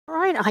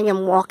Alright, I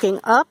am walking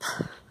up.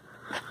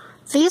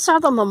 These are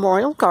the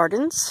Memorial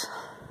Gardens.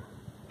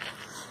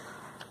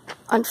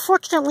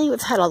 Unfortunately, we've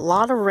had a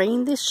lot of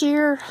rain this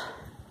year,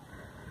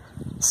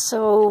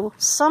 so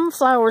some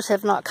flowers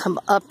have not come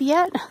up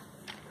yet.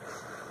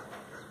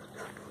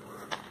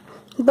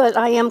 But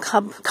I am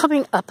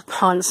coming up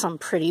upon some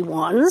pretty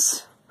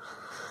ones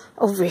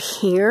over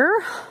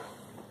here.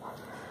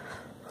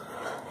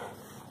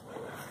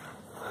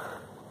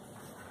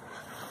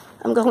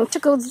 I'm going to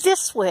go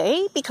this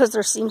way because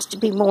there seems to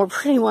be more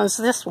pretty ones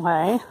this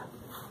way.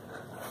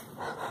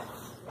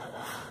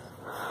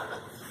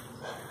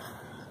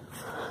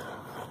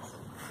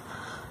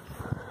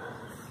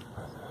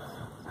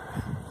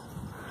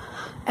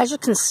 As you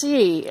can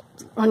see,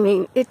 I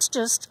mean, it's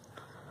just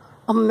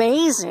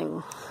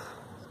amazing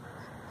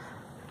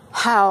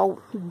how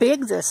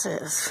big this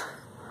is.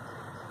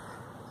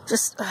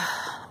 Just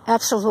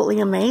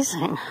absolutely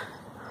amazing.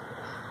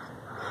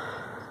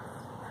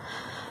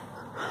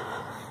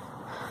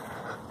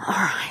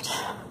 Alright.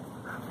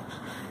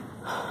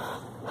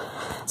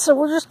 So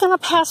we're just going to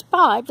pass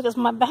by because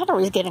my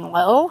battery's getting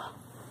low.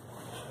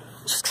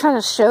 Just trying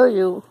to show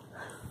you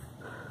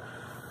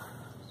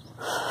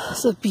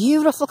the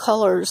beautiful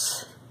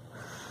colors.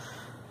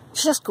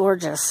 Just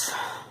gorgeous.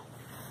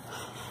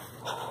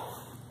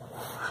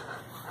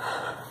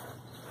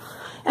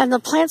 And the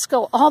plants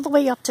go all the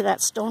way up to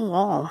that stone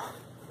wall.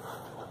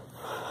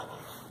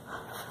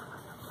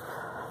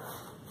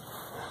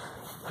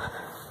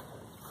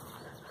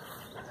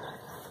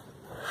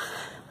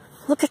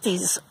 Look at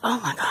these. Oh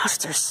my gosh,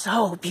 they're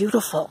so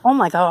beautiful. Oh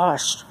my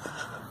gosh.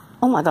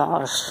 Oh my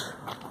gosh.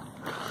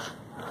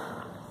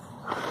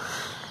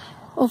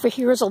 Over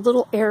here is a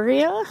little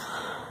area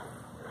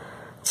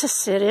to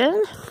sit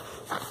in.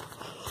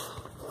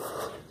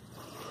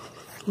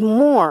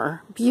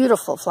 More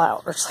beautiful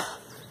flowers.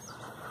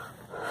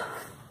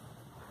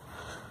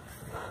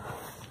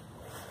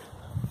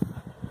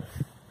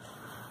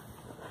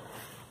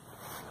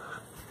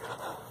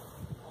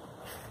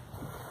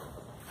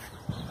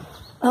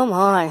 Oh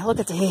my, look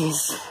at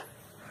these.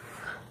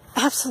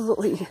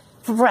 Absolutely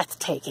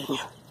breathtaking.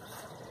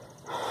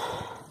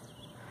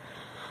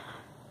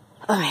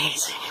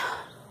 Amazing.